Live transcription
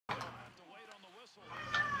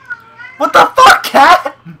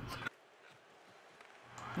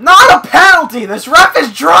penalty. This ref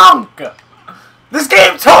is drunk. This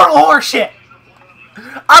game total horseshit.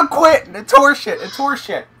 I'm quitting. It's horseshit. It's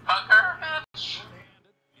horseshit.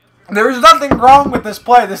 There's nothing wrong with this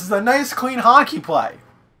play. This is a nice, clean hockey play.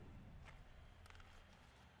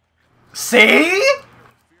 See?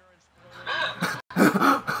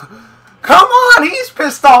 Come on, he's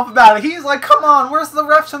pissed off about it. He's like, come on, where's the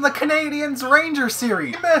refs in the Canadiens-Rangers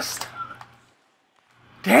series? He missed.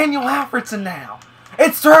 Daniel Alfredson now.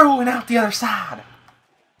 It's through and out the other side.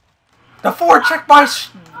 The forecheck by...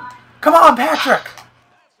 Come on, Patrick.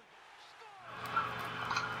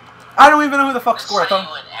 I don't even know who the fuck scored.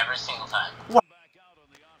 Every single time. What?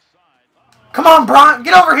 Come on, Brian,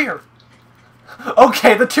 get over here.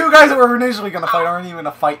 Okay, the two guys that were initially going to fight aren't even going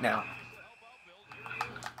to fight now.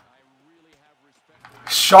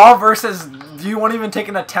 Shaw versus... Do you want to even take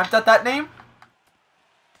an attempt at that name?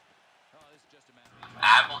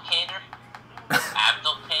 Abdelkader?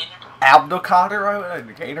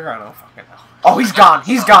 I don't fucking know. Oh, he's gone.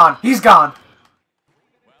 He's gone. He's gone.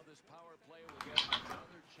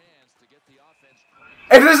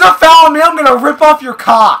 If there's a foul on me, I'm going to rip off your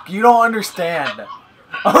cock. You don't understand.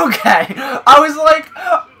 Okay. I was like...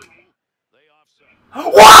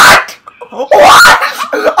 What? What?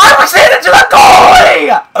 I was handed to the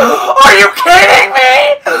goalie! Are you kidding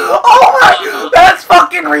me? Oh my... That's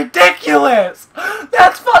fucking ridiculous!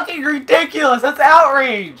 That's fucking ridiculous! That's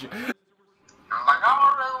outrage!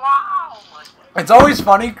 It's always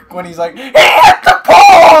funny when he's like, he hit the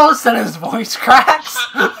post! And his voice cracks.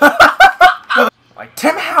 Like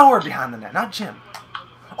Tim Howard behind the net, not Jim.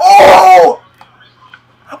 Oh!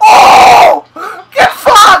 Oh! Get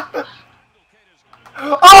fucked!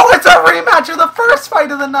 Oh, it's a rematch of the first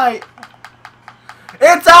fight of the night.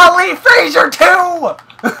 It's Ali Frazier 2!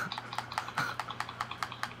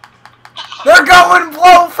 They're going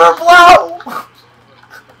blow for blow!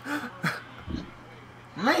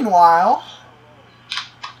 Meanwhile,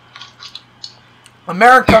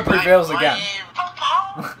 America prevails again.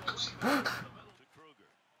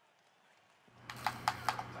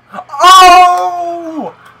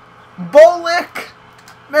 Oh! Bullock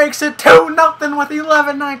makes it 2-0 with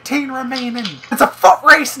 11:19 remaining. It's a foot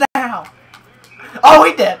race now. Oh,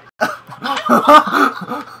 he did.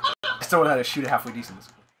 I still would have had to shoot it halfway decent.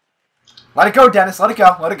 Let it go, Dennis. Let it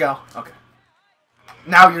go. Let it go. Okay.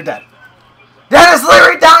 Now you're dead. Dennis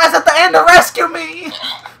Leary dies at the end to rescue me.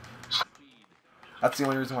 That's the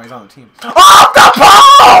only reason why he's on the team. Off the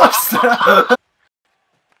post!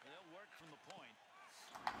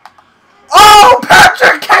 Oh,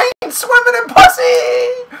 Patrick Kane swimming in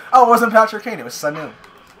pussy! Oh, it wasn't Patrick Kane. It was Sanu.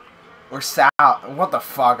 Or Sal. What the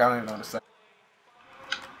fuck? I don't even know what to say.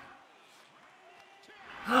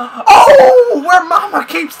 Oh, where Mama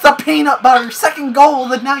keeps the peanut butter. Second goal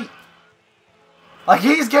of the night. Like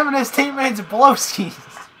he's giving his teammates blowskis.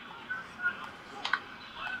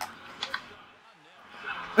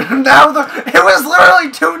 Now it was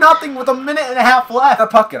literally 2-0 with a minute and a half left. The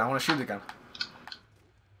puck it. I want to shoot it again.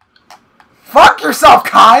 Fuck yourself,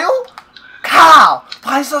 Kyle. Kyle.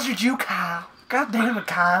 Why such a Jew, Kyle? God damn it,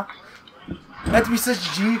 Kyle. That's be such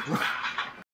a G.